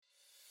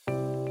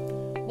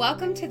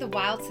Welcome to the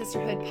Wild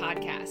Sisterhood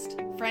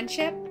podcast.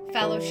 Friendship,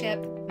 fellowship,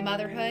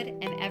 motherhood,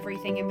 and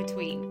everything in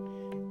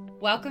between.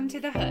 Welcome to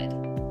the hood.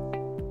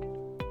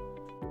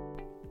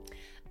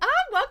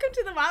 Welcome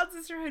to the Wild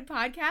Sisterhood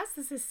podcast.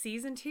 This is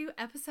season 2,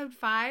 episode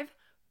 5,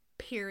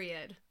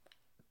 period.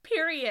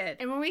 Period.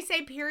 And when we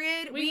say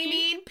period, we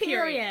mean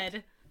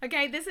period.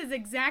 Okay, this is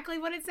exactly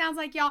what it sounds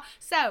like, y'all.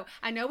 So,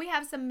 I know we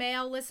have some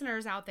male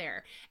listeners out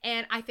there,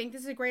 and I think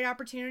this is a great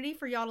opportunity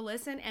for y'all to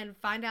listen and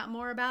find out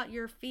more about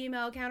your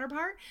female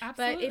counterpart.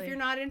 Absolutely. But if you're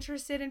not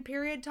interested in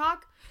period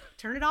talk,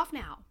 turn it off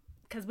now,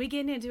 because we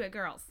getting into it,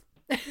 girls.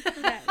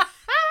 Yes.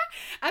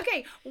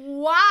 Okay,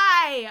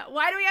 why?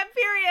 Why do we have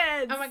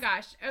periods? Oh my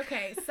gosh.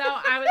 Okay, so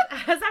I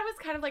was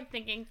kind of like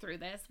thinking through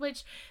this,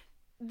 which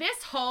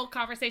this whole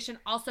conversation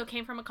also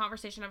came from a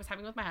conversation I was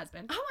having with my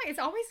husband. Oh my, it's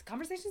always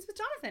Conversations with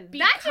Jonathan.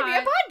 Because that should be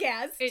a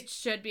podcast. It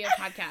should be a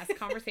podcast.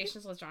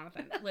 Conversations with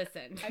Jonathan.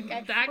 Listen,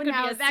 okay. that could be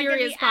a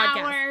serious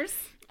podcast.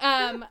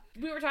 Hours.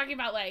 We were talking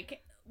about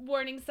like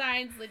warning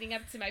signs leading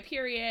up to my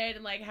period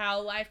and like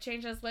how life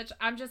changes, which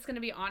I'm just going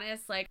to be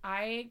honest, like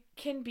I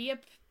can be a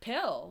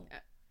pill.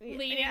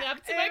 Leading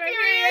up to my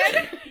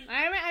period.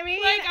 I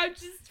mean, like, I'm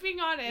just being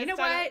honest. You know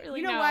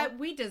what?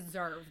 We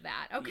deserve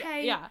that,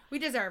 okay? Yeah. We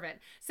deserve it.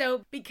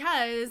 So,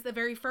 because the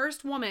very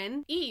first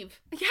woman,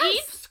 Eve. Yes.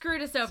 Eve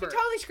screwed us over. She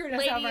totally screwed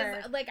us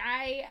over. Like,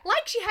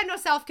 Like she had no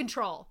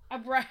self-control.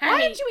 Right. Why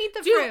didn't you eat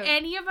the Do fruit?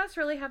 any of us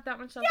really have that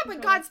much self-control?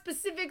 Yeah, but God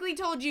specifically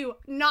told you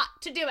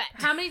not to do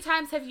it. How many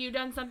times have you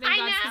done something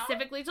God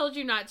specifically told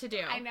you not to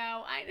do? I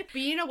know.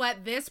 But you know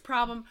what? This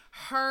problem,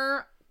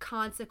 her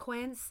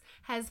consequence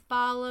has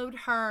followed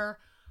her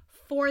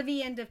for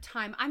the end of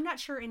time. I'm not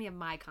sure any of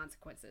my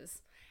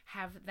consequences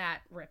have that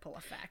ripple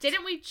effect.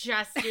 Didn't we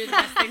just do the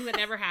best thing that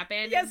never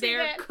happened? Yes, there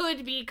we did.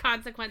 could be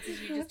consequences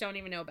you just don't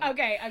even know about.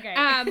 Okay.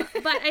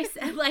 But I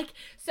said, like,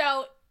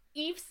 so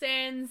Eve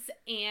sins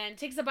and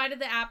takes a bite of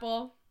the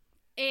apple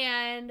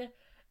and,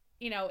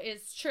 you know,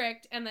 is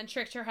tricked and then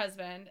tricked her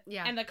husband.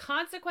 Yeah. And the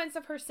consequence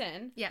of her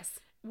sin Yes.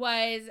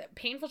 was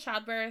painful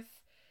childbirth,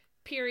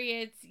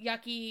 periods,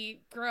 yucky,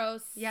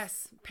 gross.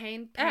 Yes.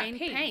 Pain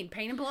pain.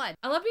 and blood.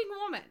 I love being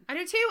a woman. I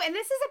do too. And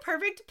this is a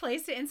perfect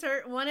place to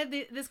insert one of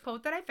this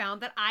quote that I found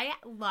that I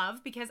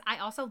love because I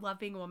also love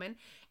being a woman.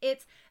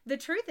 It's the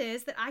truth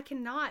is that I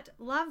cannot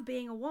love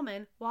being a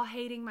woman while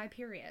hating my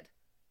period.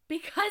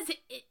 Because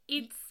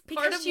it's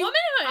Because part of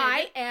womanhood.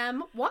 I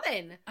am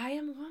woman. I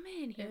am a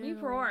woman. Hear me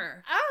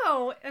roar.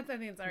 Oh, I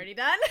think it's already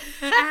done.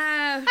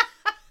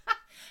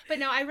 But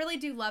no, I really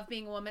do love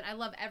being a woman. I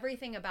love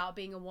everything about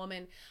being a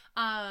woman.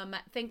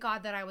 Thank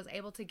God that I was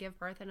able to give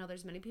birth. I know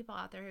there's many people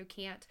out there who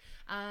can't.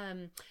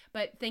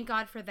 But thank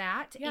God for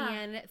that. Yeah.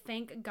 And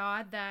thank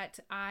God that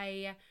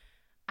I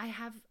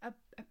have a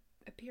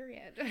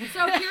period.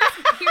 So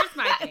here's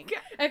my thing.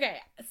 Okay,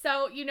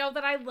 so you know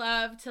that I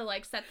love to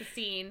like set the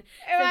scene.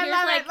 So I here's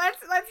love like it.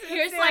 Let's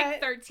here's do like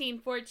it. 13,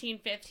 14,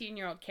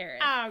 15-year-old Karen.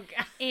 Oh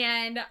God.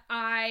 And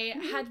I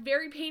had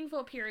very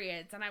painful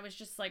periods and I was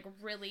just like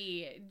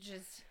really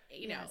just,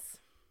 you know,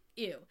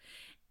 ew.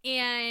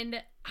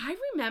 And I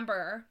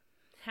remember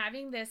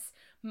having this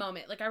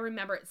moment, like I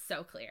remember it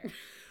so clear.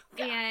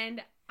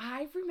 And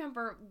I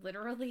remember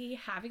literally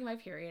having my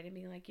period and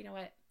being like, you know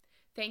what?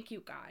 Thank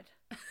you, God.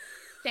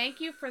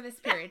 Thank you for this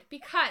period.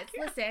 Because,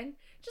 listen,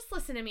 just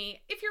listen to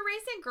me. If you're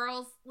raising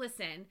girls,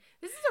 listen,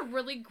 this is a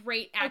really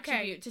great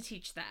attribute to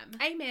teach them.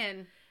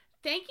 Amen.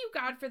 Thank you,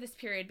 God, for this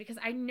period because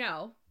I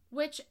know,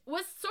 which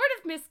was sort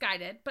of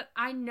misguided, but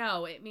I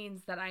know it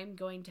means that I'm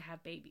going to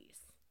have babies.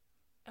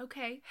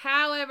 Okay.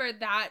 However,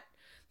 that,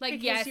 like,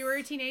 Because yes. you were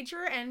a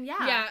teenager and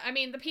Yeah, I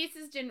mean, the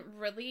pieces didn't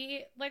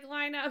really, like,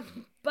 line up,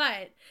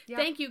 but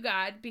thank you,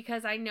 God,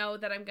 because I know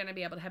that I'm going to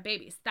be able to have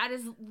babies. That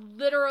is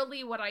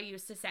literally what I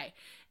used to say.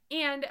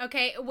 And,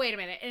 okay, wait a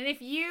minute. And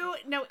if you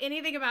know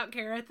anything about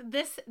Kareth,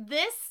 this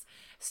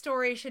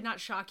story should not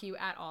shock you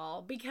at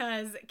all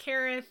because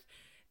Kareth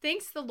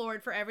thanks the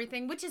Lord for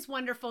everything, which is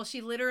wonderful. She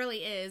literally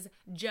is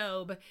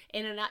Job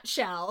in a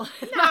nutshell.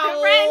 No, My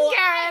friend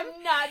Karen,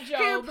 I'm not Job.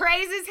 who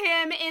praises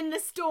him in the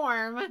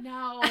storm.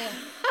 No. I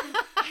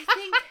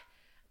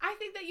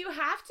think that you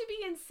have to be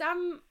in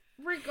some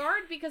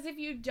regard because if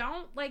you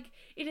don't, like,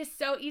 it is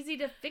so easy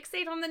to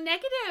fixate on the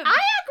negative. I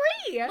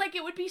agree. Like,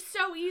 it would be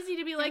so easy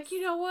to be like,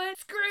 you know what?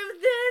 Screw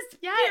this.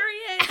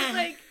 Period.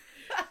 Like,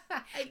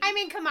 I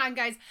mean, come on,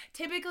 guys.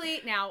 Typically,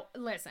 now,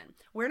 listen,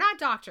 we're not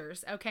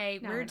doctors, okay?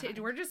 No,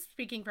 we're just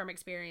speaking from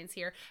experience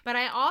here. But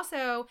I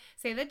also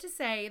say that to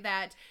say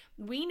that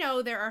we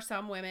know there are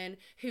some women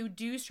who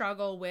do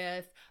struggle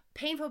with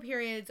painful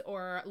periods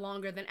or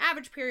longer than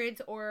average periods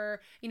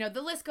or, you know,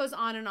 the list goes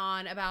on and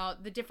on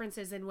about the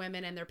differences in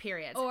women and their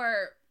periods.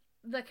 or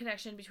the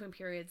connection between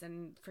periods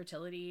and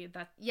fertility,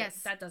 that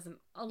doesn't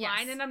align.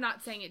 Yes. And I'm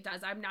not saying it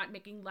does. I'm not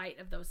making light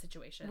of those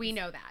situations. We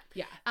know that.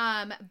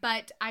 Yeah.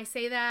 But I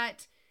say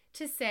that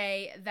to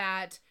say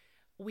that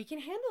we can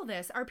handle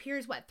this. Our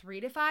period's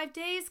 3 to 5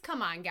 days?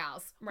 Come on,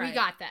 gals. Right. We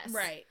got this.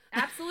 Right.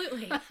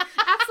 Absolutely.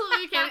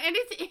 Absolutely can. And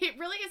it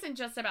really isn't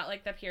just about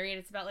like the period.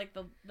 It's about like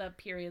the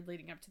period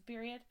leading up to the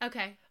period.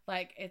 Okay.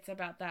 Like it's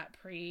about that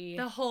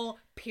the whole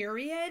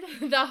period?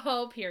 The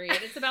whole period.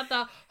 It's about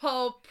the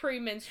whole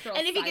premenstrual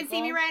And if you can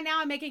see me cycle. right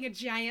now, I'm making a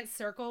giant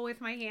circle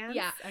with my hands.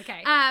 Yeah.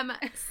 Okay.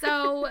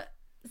 So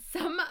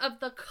some of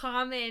the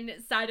common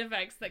side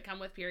effects that come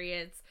with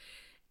periods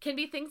can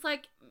be things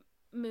like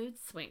mood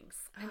swings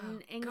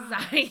and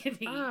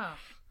anxiety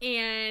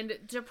and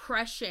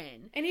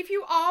depression. And if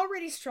you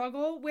already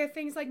struggle with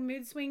things like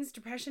mood swings,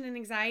 depression, and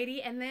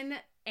anxiety, and then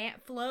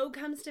Aunt Flo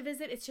comes to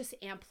visit, it's just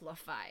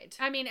amplified.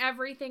 I mean,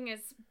 everything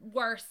is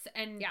worse,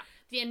 and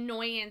the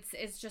annoyance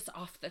is just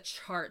off the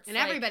charts. And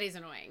everybody's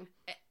annoying.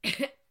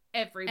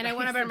 Everybody. And I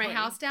want to burn my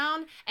house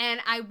down, and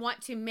I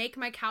want to make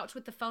my couch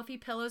with the fluffy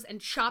pillows and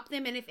chop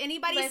them, and if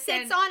anybody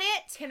sits on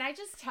it... Can I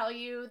just tell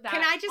you that...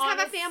 Can I just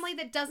have a family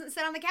that doesn't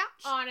sit on the couch?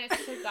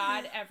 Honest to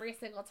God, every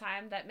single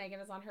time that Megan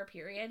is on her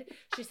period,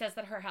 she says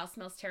that her house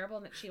smells terrible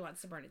and that she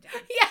wants to burn it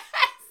down. Yes!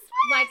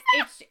 Like,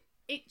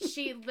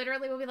 she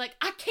literally will be like,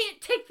 I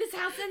can't take this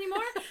house anymore.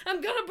 I'm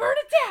going to burn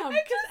it down.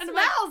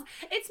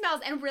 It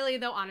smells. And really,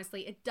 though,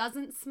 honestly, it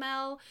doesn't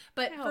smell.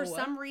 But for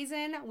some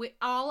reason,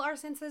 all our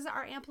senses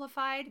are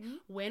amplified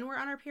when we're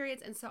on our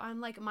periods. And so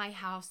I'm like, my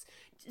house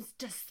is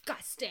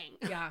disgusting.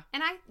 Yeah.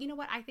 And you know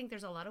what? I think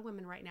there's a lot of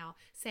women right now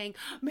saying,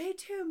 me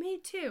too, me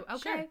too.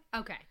 Okay. Sure.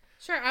 Okay.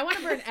 Sure, I want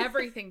to burn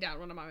everything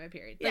down when I'm on my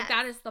period. Like,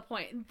 that is the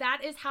point.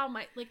 That is how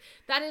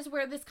that is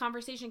where this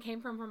conversation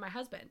came from my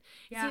husband.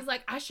 Yeah. He's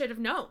like, I should have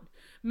known.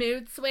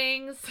 Mood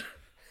swings.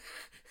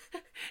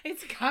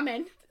 It's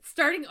coming.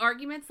 Starting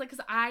arguments, like,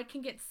 because I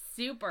can get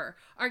super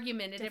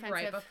argumentative defensive.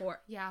 Right before.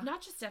 Yeah.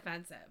 Not just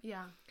defensive.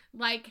 Yeah.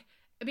 Like,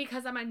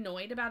 because I'm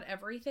annoyed about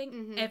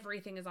everything,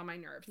 everything is on my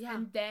nerves. Yeah.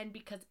 And then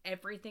because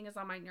everything is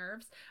on my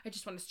nerves, I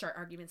just want to start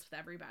arguments with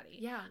everybody.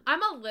 Yeah.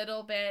 I'm a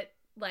little bit...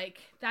 Like,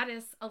 that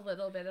is a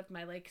little bit of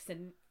my, like,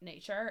 sin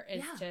nature,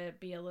 is to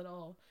be a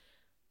little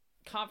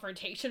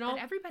confrontational.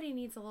 But everybody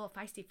needs a little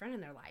feisty friend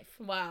in their life.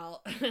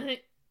 Well,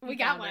 we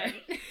got one.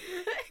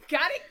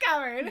 Got it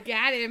covered.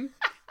 Got him.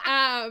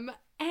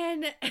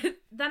 And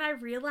then I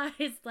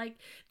realized, like,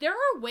 there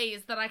are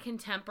ways that I can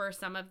temper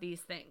some of these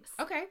things.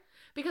 Okay.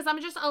 Because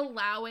I'm just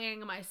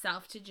allowing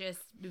myself to just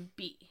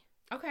be.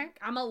 Okay.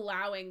 I'm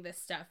allowing this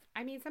stuff.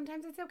 I mean,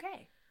 sometimes it's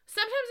okay.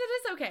 Sometimes it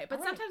is okay,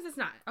 but sometimes it's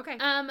not. Okay.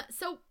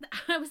 So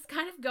I was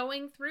kind of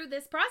going through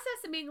this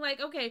process and being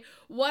like, okay,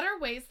 what are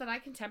ways that I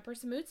can temper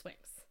some mood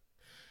swings?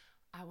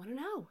 I want to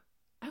know.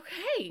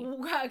 Okay.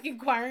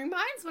 Inquiring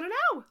minds want to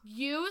know.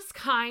 Use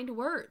kind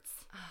words.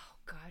 Oh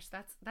gosh,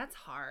 that's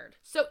hard.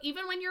 So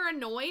even when you're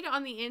annoyed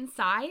on the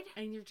inside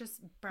and you're just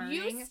burning,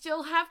 you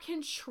still have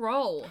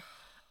control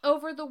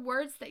over the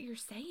words that you're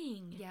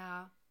saying.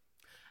 Yeah.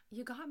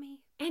 You got me.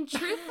 And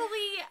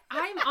truthfully,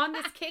 I'm on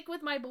this kick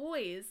with my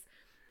boys.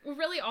 Well,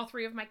 really all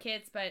three of my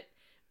kids, but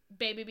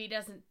Baby B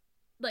doesn't,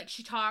 like,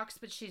 she talks,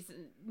 but she's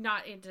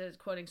not into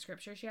quoting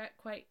scriptures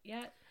quite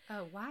yet.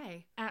 Oh,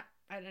 why? I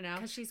don't know.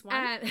 Because she's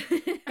one?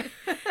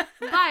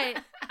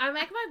 But I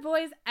make my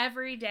boys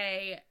every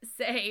day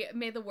say,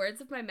 may the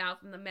words of my mouth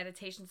and the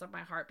meditations of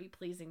my heart be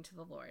pleasing to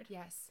the Lord.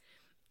 Yes.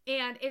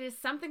 And it is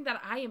something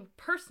that I am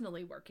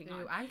personally working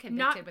on. I'm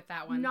convicted with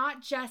that one.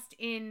 Not just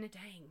in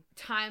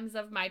times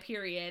of my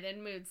period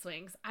and mood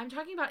swings. I'm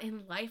talking about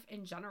in life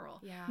in general.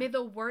 Yeah. May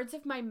the words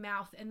of my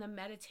mouth and the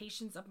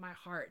meditations of my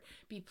heart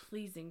be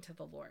pleasing to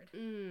the Lord.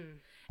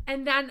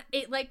 And then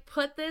it, like,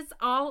 put this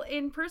all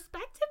in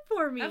perspective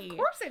for me. Of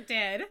course it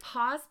did.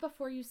 Pause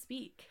before you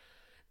speak.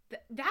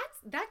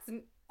 That's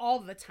all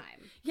the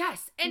time.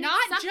 Yes. And not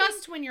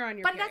just when you're on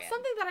your period. But that's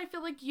something that I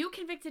feel like you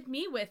convicted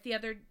me with the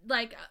other,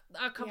 like,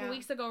 a couple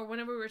weeks ago or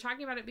whenever we were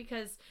talking about it,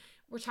 because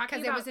we're talking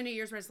about... Because it was a New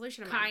Year's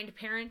resolution of kind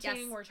parenting.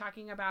 Yes. We're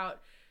talking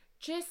about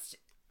just...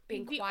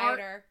 being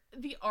quieter.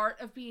 The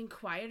art of being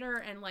quieter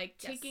and, like,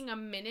 taking a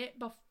minute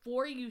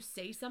before you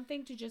say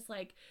something to just,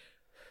 like,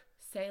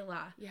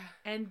 Selah. Yeah.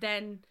 And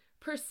then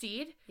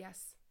proceed.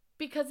 Yes.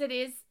 Because it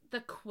is the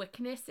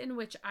quickness in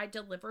which I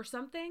deliver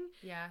something.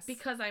 Yes.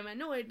 Because I'm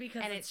annoyed.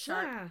 Because and it's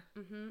sharp. Yeah.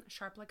 Mm-hmm.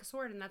 Sharp like a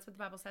sword. And that's what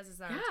the Bible says, is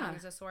that our tongue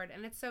is a sword.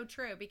 And it's so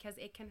true, because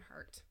it can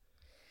hurt.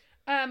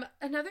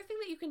 Another thing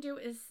that you can do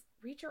is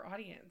read your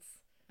audience.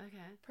 Okay.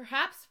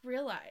 Perhaps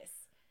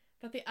realize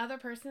that the other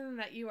person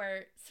that you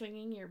are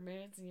swinging your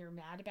moods and you're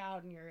mad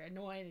about and you're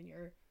annoyed and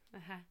you're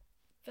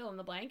fill in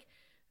the blank,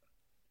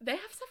 they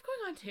have stuff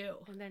going on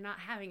too. And they're not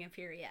having a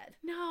period.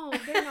 No,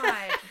 they're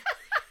not.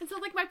 And so,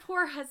 like, my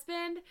poor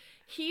husband,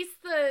 he's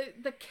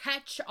the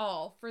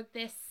catch-all for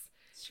this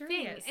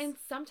thing. Is. And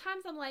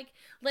sometimes I'm like,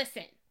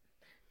 listen,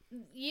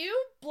 you're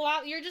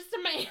just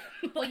a man.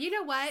 Well, you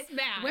know what?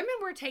 Smack. Women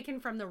were taken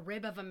from the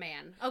rib of a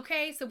man.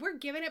 Okay, so we're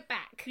giving it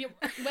back.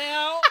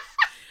 Well,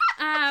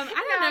 I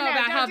don't know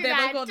about how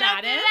biblical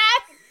that is.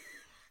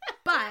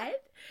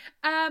 But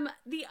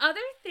the other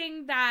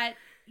thing that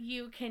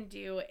you can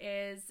do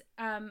is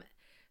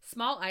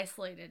small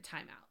isolated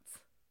timeouts.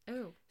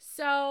 Oh.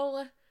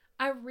 So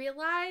I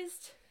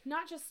realized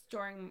not just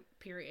during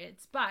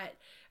periods, but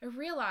I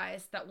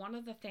realized that one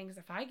of the things,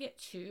 if I get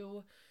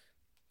too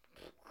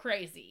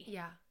crazy,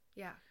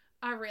 Yeah.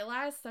 I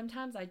realize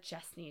sometimes I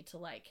just need to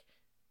like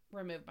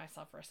remove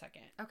myself for a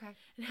second. Okay.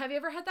 And have you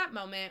ever had that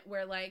moment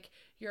where like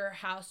your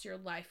house, your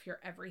life, your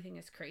everything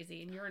is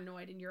crazy and you're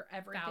annoyed and you're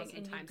everything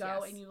and you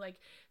go and you like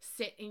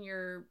sit in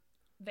your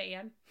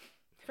van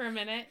for a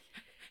minute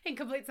in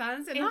complete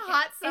silence in a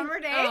hot summer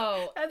day?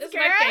 Oh, that's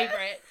my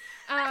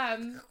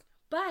favorite.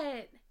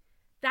 But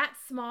that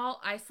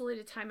small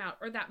isolated timeout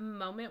or that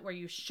moment where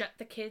you shut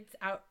the kids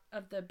out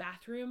of the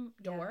bathroom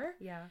door,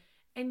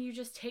 and you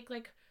just take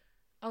like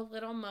a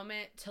little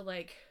moment to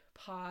like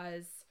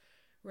pause,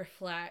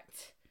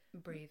 reflect,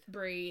 breathe,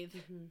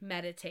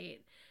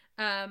 meditate.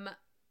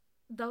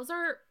 Those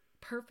are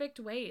perfect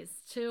ways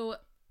to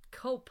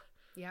cope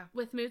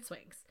with mood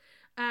swings.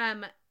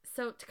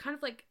 So to kind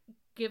of like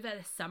give that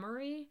a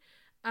summary,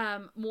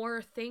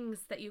 more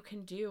things that you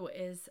can do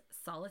is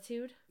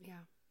solitude,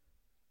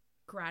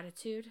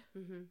 gratitude,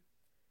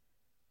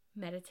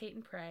 meditate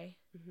and pray,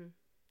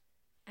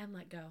 and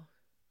let go.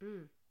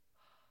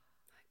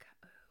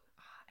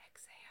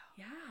 Exhale.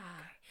 Yeah.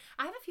 Okay.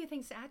 I have a few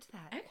things to add to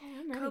that. Okay,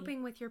 I'm ready.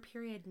 Coping with your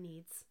period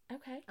needs.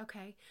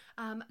 Okay.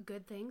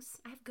 Good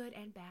things. I have good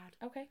and bad.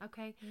 Okay.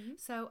 Mm-hmm.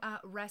 So,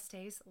 rest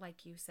days,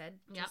 like you said,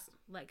 just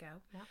let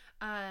go.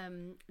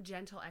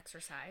 Gentle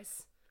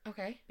exercise.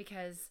 Okay.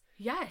 Because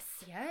yes,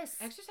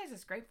 exercise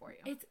is great for you.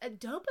 It's a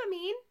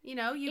dopamine. You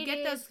know, you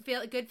get those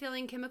good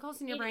feeling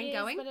chemicals in your brain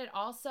going. But it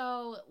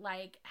also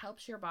like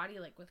helps your body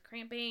like with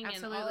cramping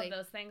and all of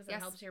those things. It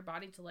helps your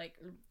body to like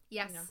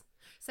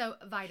So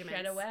vitamins.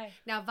 Shed away.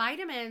 Now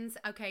vitamins,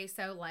 okay,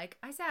 so like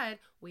I said,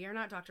 we are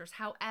not doctors.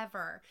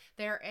 However,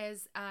 there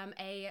is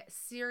a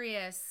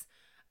serious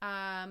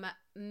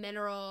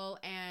mineral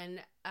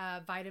and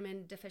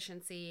vitamin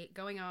deficiency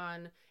going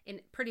on in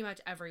pretty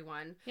much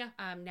everyone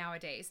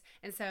nowadays.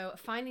 And so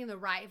finding the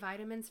right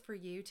vitamins for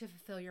you to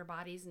fulfill your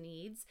body's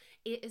needs,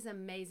 it is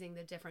amazing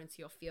the difference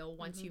you'll feel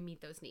once you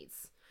meet those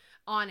needs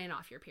on and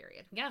off your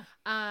period. Yeah.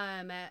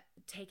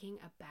 Taking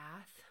a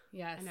bath.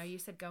 Yes. I know you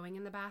said going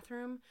in the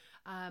bathroom.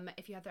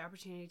 If you have the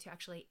opportunity to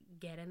actually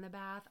get in the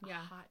bath, a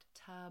hot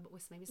tub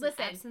with maybe some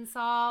Epsom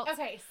salt.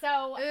 Okay,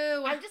 so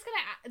I'm just going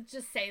to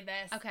just say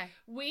this. Okay.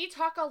 We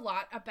talk a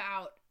lot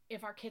about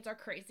if our kids are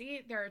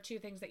crazy, there are two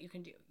things that you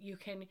can do. You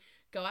can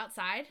go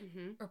outside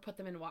or put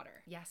them in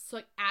water. Yes. So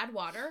like add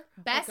water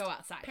Best or go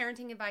outside.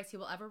 Parenting advice you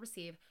will ever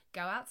receive,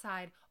 go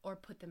outside or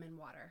put them in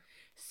water.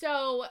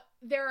 So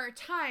there are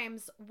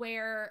times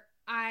where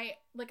I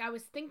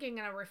was thinking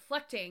and I'm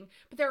reflecting,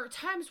 but there are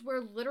times where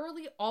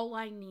literally all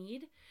I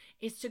need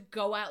is to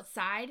go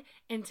outside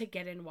and to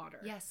get in water.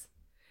 Yes.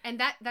 And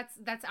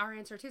that's our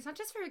answer too. It's not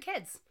just for your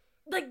kids.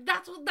 Like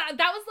that's what that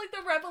was like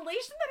the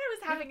revelation that I was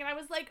having, and I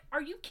was like,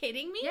 "Are you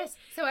kidding me?" Yes.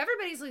 So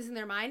everybody's losing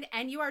their mind,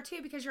 and you are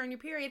too because you're on your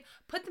period.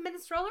 Put them in the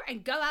stroller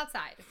and go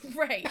outside.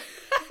 Right.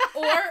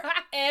 Or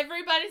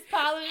everybody's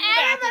piling in the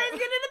bathroom. Everybody's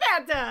getting in the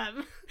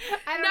bathtub.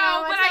 I don't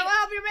know, but that will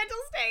help your mental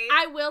state.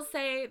 I will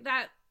say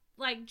that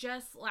like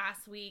just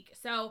last week,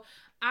 so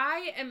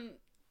I am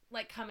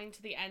like coming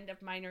to the end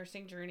of my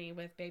nursing journey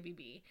with baby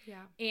B.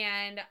 Yeah.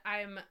 And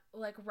I'm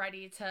like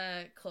ready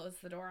to close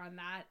the door on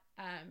that.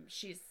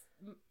 She's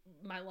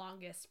my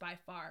longest by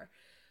far.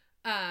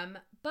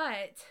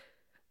 But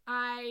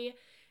I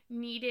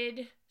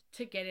needed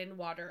to get in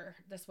water.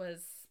 This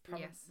was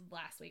probably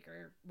last week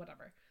or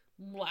whatever.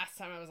 Last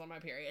time I was on my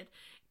period.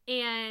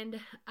 And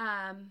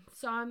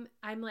so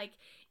I'm like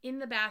in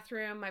the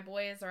bathroom. My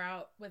boys are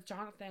out with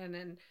Jonathan,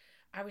 and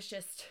I was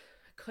just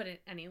couldn't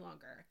any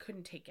longer. I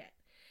couldn't take it.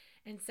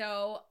 And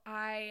so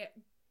I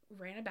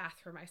ran a bath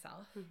for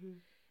myself.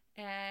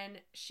 And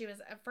she was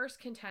at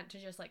first content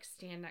to just like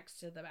stand next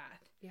to the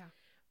bath. Yeah.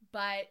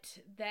 But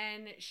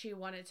then she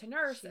wanted to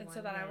nurse. And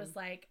so then I was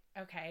like,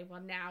 okay, well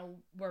now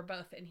we're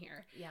both in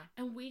here. Yeah.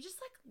 And we just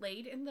like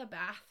laid in the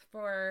bath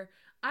for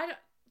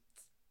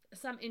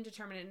some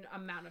indeterminate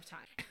amount of time.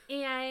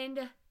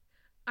 And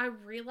I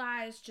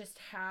realized just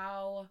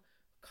how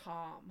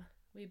calm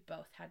we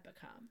both had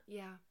become.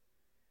 Yeah.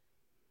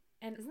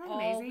 And isn't that all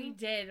amazing? We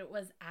did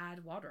was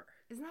add water.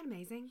 Isn't that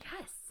amazing?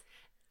 Yes.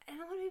 And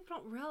a lot of people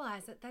don't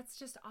realize that that's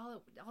just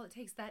all it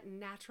takes. That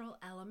natural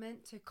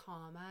element to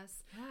calm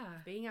us. Yeah.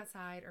 Being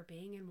outside or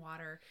being in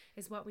water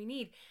is what we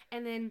need.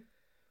 And then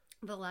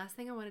the last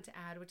thing I wanted to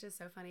add, which is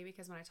so funny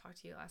because when I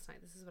talked to you last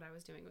night, this is what I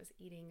was doing, was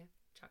eating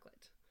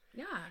chocolate.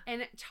 Yeah.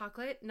 And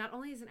chocolate not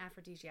only is an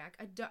aphrodisiac,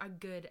 a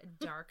good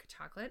dark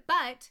chocolate,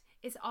 but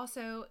it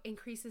also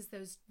increases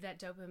that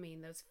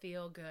dopamine, those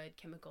feel-good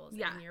chemicals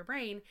in your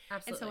brain.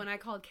 Absolutely. And so when I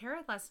called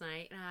Kara last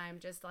night, and I'm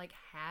just like,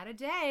 had a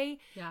day.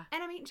 Yeah.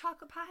 And I'm eating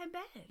chocolate pie in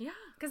bed. Yeah.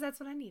 Because that's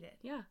what I needed.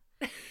 Yeah.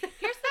 Here's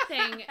the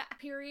thing.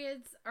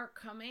 Periods are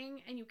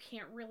coming, and you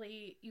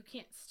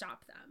can't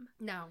stop them.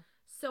 No.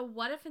 So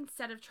what if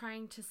instead of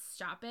trying to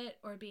stop it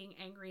or being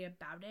angry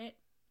about it,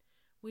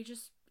 we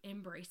just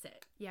embrace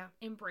it. Yeah.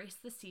 Embrace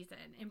the season.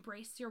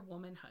 Embrace your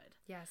womanhood.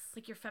 Yes.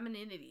 Like your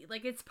femininity.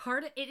 Like it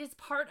is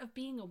part of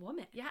being a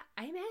woman. Yeah.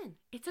 Amen.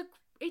 It's a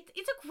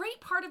great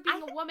great part of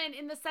being a woman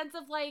in the sense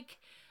of like,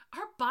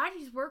 our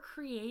bodies were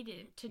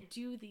created to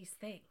do these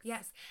things.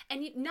 Yes.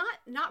 And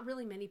not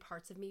really many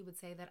parts of me would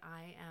say that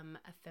I am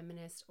a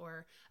feminist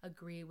or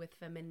agree with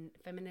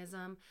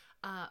feminism.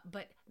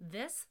 But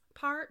this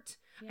part,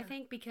 I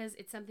think, because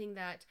it's something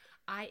that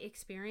I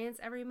experience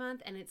every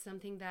month and it's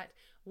something that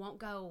won't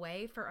go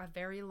away for a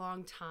very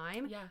long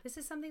time. Yeah. This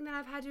is something that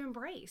I've had to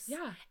embrace.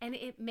 Yeah. And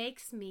it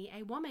makes me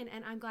a woman,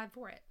 and I'm glad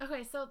for it.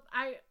 Okay, so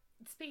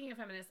speaking of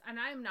feminists, and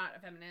I'm not a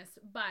feminist,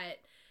 but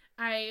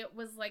I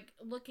was like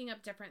looking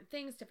up different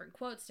things, different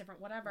quotes,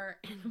 different whatever,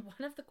 and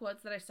one of the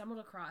quotes that I stumbled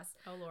across,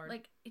 oh Lord,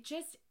 like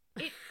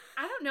I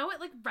don't know, it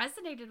like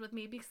resonated with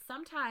me because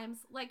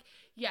sometimes, like,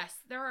 yes,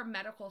 there are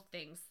medical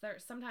things.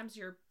 Sometimes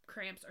your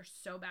cramps are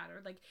so bad,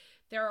 or like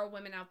there are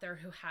women out there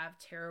who have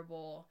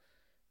terrible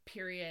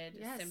period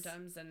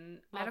symptoms and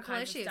medical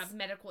issues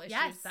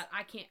that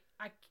I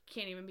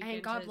can't even begin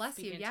and God to bless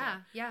you. Yeah.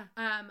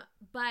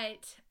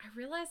 But I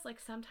realized like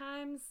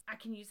sometimes I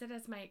can use it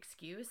as my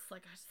excuse.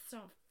 Like I just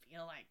don't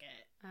feel like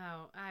it.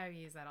 Oh, I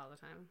use that all the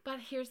time. But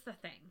here's the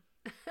thing.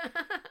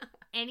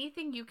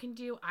 Anything you can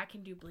do, I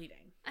can do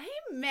bleeding.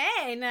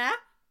 Amen.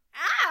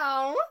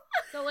 Ow.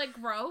 So like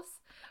gross,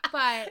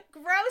 but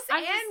gross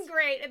and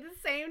great at the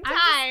same time.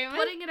 I'm just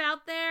putting it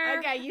out there.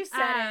 Okay, you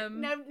said it.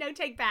 No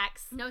take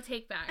backs. No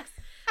take backs.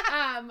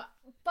 But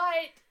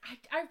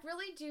I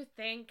really do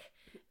think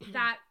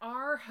that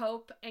our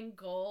hope and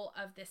goal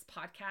of this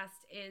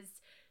podcast is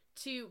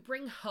to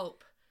bring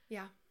hope.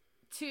 Yeah.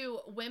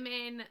 To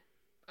women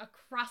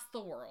across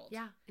the world.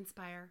 Yeah.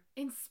 Inspire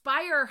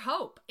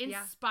hope.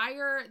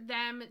 Inspire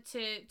them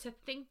to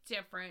think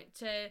different,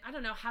 to, I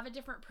don't know, have a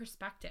different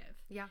perspective.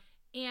 Yeah.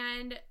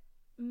 And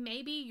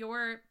maybe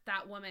you're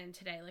that woman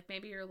today. Like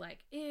maybe you're like,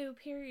 ew,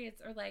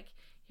 periods. Or like,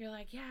 you're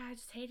like, yeah, I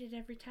just hate it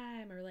every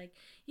time. Or like,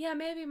 yeah,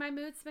 maybe my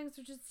mood swings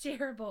are just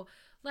terrible.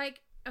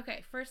 Like,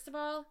 okay, first of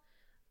all,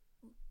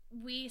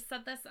 we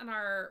said this in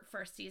our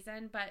first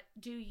season, but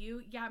do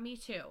you? Yeah, me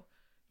too.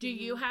 Do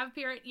you have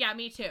period? Yeah,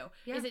 me too.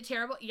 Yeah. Is it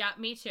terrible? Yeah,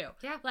 me too.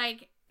 Yeah.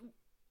 Like,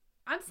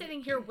 I'm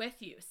sitting here with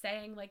you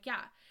saying like,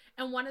 yeah.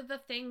 And one of the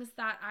things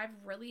that I've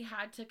really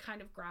had to kind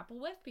of grapple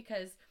with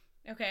because,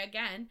 okay,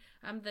 again,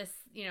 I'm this,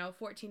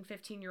 14,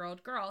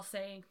 15-year-old girl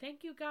saying,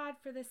 thank you, God,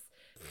 for this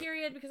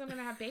period because I'm going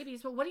to have babies.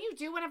 But what do you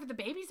do whenever the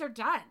babies are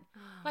done?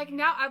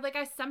 Now,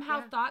 I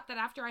somehow thought that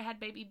after I had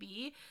baby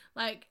B,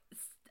 like,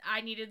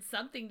 I needed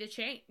something to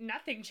change.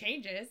 Nothing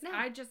changes. No.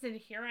 And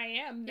here I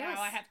am. Now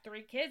I have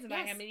 3 kids and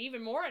I am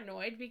even more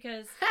annoyed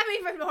because... I'm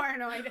even more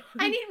annoyed.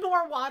 I need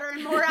more water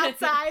and more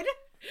outside.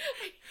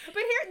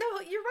 But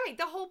you're right.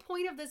 The whole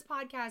point of this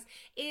podcast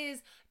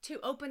is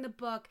to open the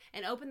book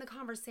and open the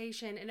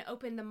conversation and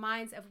open the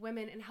minds of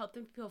women and help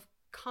them feel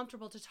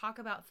comfortable to talk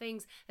about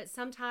things that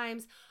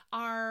sometimes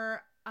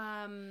are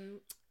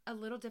a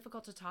little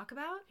difficult to talk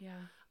about.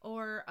 Yeah.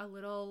 Or a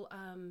little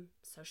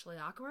socially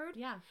awkward.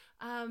 Yeah.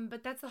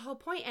 But that's the whole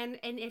point. And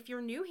if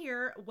you're new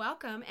here,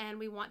 welcome. And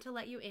we want to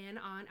let you in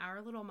on our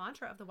little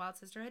mantra of the Wild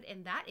Sisterhood.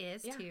 And that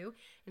is to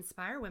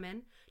inspire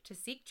women to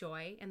seek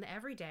joy in the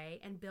everyday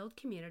and build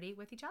community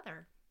with each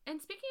other.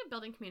 And speaking of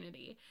building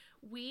community,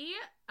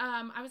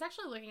 I was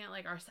actually looking at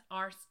like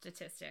our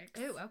statistics.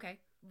 Ooh, okay.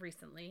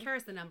 Recently.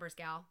 Kara's the numbers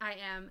gal. I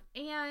am.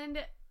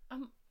 And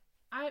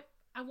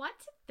I want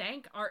to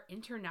thank our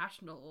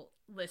international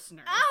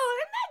listeners. Oh,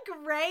 isn't that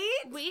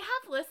great? We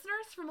have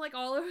listeners from like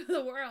all over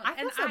the world. I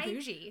feel so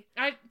bougie.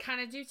 I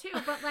kind of do too.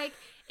 But like,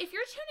 if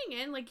you're tuning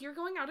in, like you're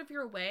going out of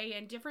your way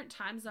in different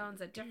time zones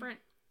at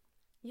different,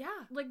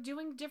 like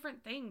doing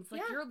different things.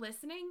 Like you're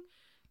listening.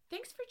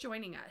 Thanks for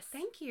joining us.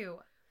 Thank you.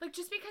 Like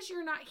just because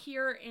you're not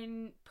here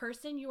in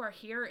person, you are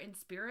here in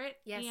spirit.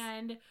 Yes.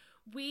 And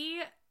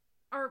we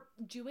are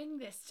doing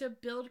this to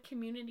build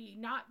community,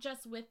 not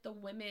just with the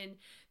women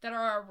that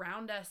are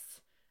around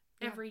us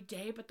every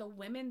day, but the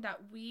women that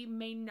we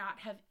may not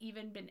have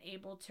even been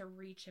able to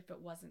reach if it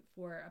wasn't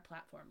for a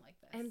platform like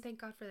this. And thank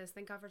God for this.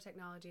 Thank God for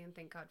technology and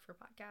thank God for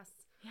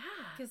podcasts. Yeah.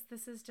 Because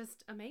this is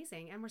just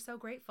amazing and we're so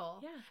grateful.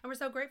 Yeah. And we're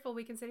so grateful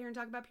we can sit here and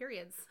talk about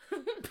periods.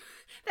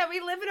 That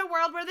we live in a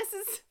world where this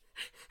is,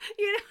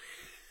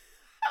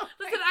 Oh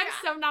listen, I'm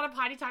so not a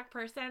potty talk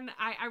person.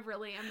 I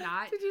really am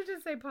not. Did you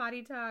just say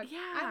potty talk?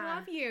 Yeah. I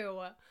love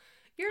you.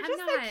 You're just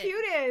the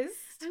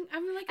cutest.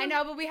 I'm like, I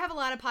know, but we have a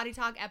lot of potty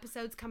talk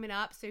episodes coming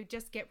up, so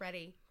just get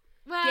ready.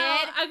 Well,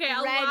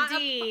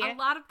 ready. A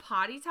lot of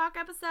potty talk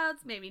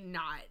episodes, maybe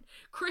not.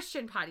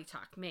 Christian potty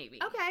talk,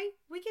 maybe. Okay,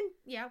 we can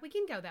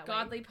go that way.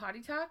 Godly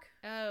potty talk?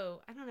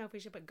 Oh, I don't know if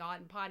we should put God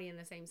and potty in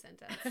the same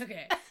sentence.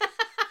 Okay.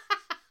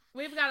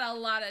 We've got a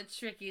lot of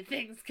tricky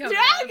things coming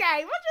up.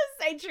 Okay, we'll just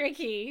say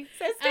tricky.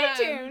 So stay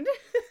tuned.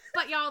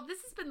 But y'all,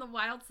 this has been the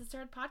Wild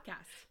Sisterhood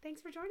Podcast. Thanks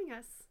for joining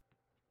us.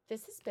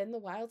 This has been the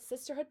Wild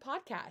Sisterhood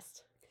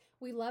Podcast.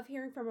 We love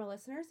hearing from our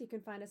listeners. You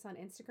can find us on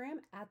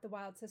Instagram at the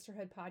Wild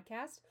Sisterhood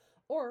Podcast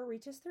or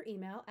reach us through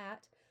email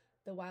at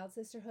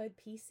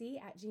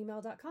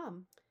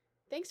thewildsisterhoodpc@gmail.com.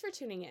 Thanks for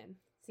tuning in.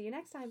 See you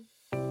next time.